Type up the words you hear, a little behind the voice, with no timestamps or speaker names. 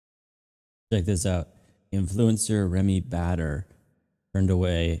Check this out. Influencer Remy Bader turned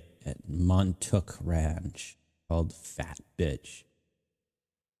away at Montauk Ranch called Fat Bitch.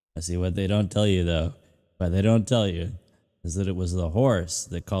 I see what they don't tell you though. What they don't tell you is that it was the horse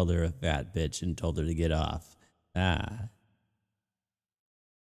that called her a fat bitch and told her to get off. Ah.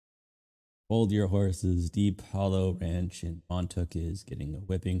 Hold your horses. Deep Hollow Ranch in Montauk is getting a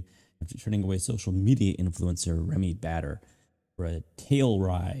whipping after turning away social media influencer Remy Bader for a tail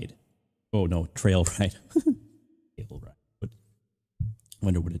ride. Oh no, trail ride. Tail ride. I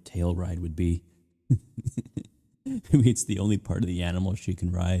wonder what a tail ride would be. Maybe it's the only part of the animal she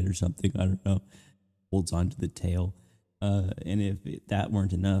can ride or something. I don't know. Holds on to the tail. And if that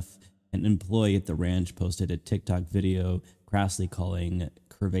weren't enough, an employee at the ranch posted a TikTok video crassly calling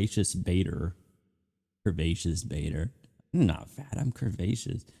Curvaceous Bader. Curvaceous Bader. I'm not fat, I'm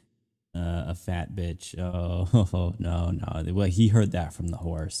curvaceous. A fat bitch. Oh, no. Well, he heard that from the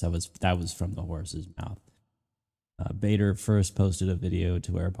horse. That was from the horse's mouth. Bader first posted a video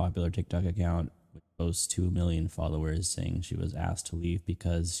to her popular TikTok account, which boasts 2 million followers, saying she was asked to leave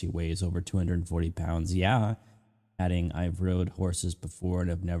because she weighs over 240 pounds. Yeah, adding, I've rode horses before and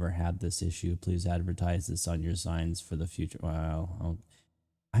have never had this issue. Please advertise this on your signs for the future. Well,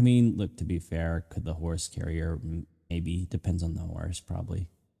 I mean, look, to be fair, could the horse carrier, maybe, depends on the horse, probably.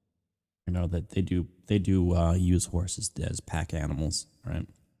 I know that they do use horses as pack animals, right?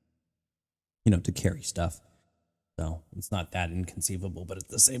 To carry stuff. So it's not that inconceivable, but at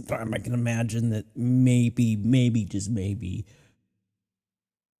the same time, I can imagine that maybe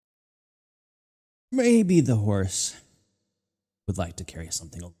the horse would like to carry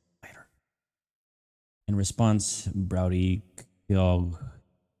something a little lighter. In response, Browdy Kyog,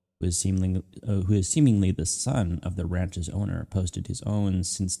 who is seemingly the son of the ranch's owner, posted his own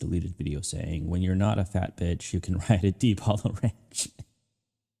since deleted video saying, "When you're not a fat bitch, you can ride a Deep Hollow Ranch."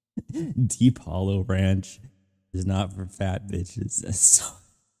 Deep Hollow Ranch is not for fat bitches. That's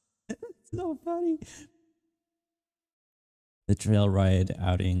so funny. The trail ride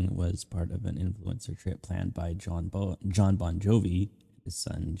outing was part of an influencer trip planned by John Bon Jovi, his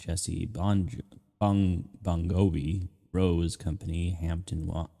son Jesse Bon Jovi, Rose Company, Hampton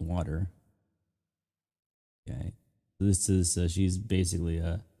Water. Okay, so this is she's basically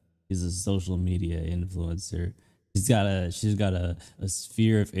she's a social media influencer. She's got a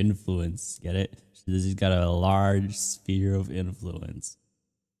sphere of influence. Get it? She's got a large sphere of influence.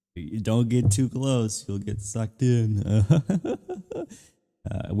 You don't get too close, you'll get sucked in.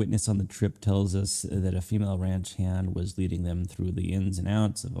 A witness on the trip tells us that a female ranch hand was leading them through the ins and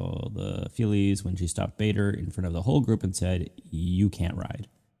outs of all the fillies when she stopped Bader in front of the whole group and said, "You can't ride."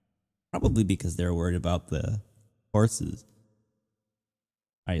 Probably because they're worried about the horses,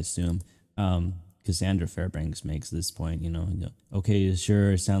 I assume. Cassandra Fairbanks makes this point, okay,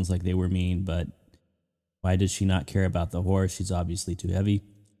 sure, sounds like they were mean, but why does she not care about the horse? She's obviously too heavy.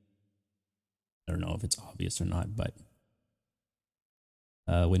 I don't know if it's obvious or not, but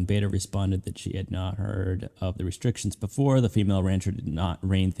when Bader responded that she had not heard of the restrictions before, the female rancher did not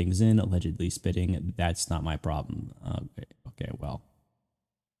rein things in, allegedly spitting, "That's not my problem." Okay, well.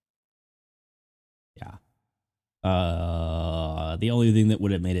 Yeah. The only thing that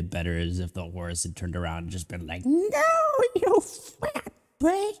would have made it better is if the horse had turned around and just been like, "No, you fat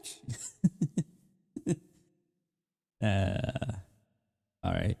bitch."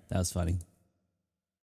 All right, that was funny.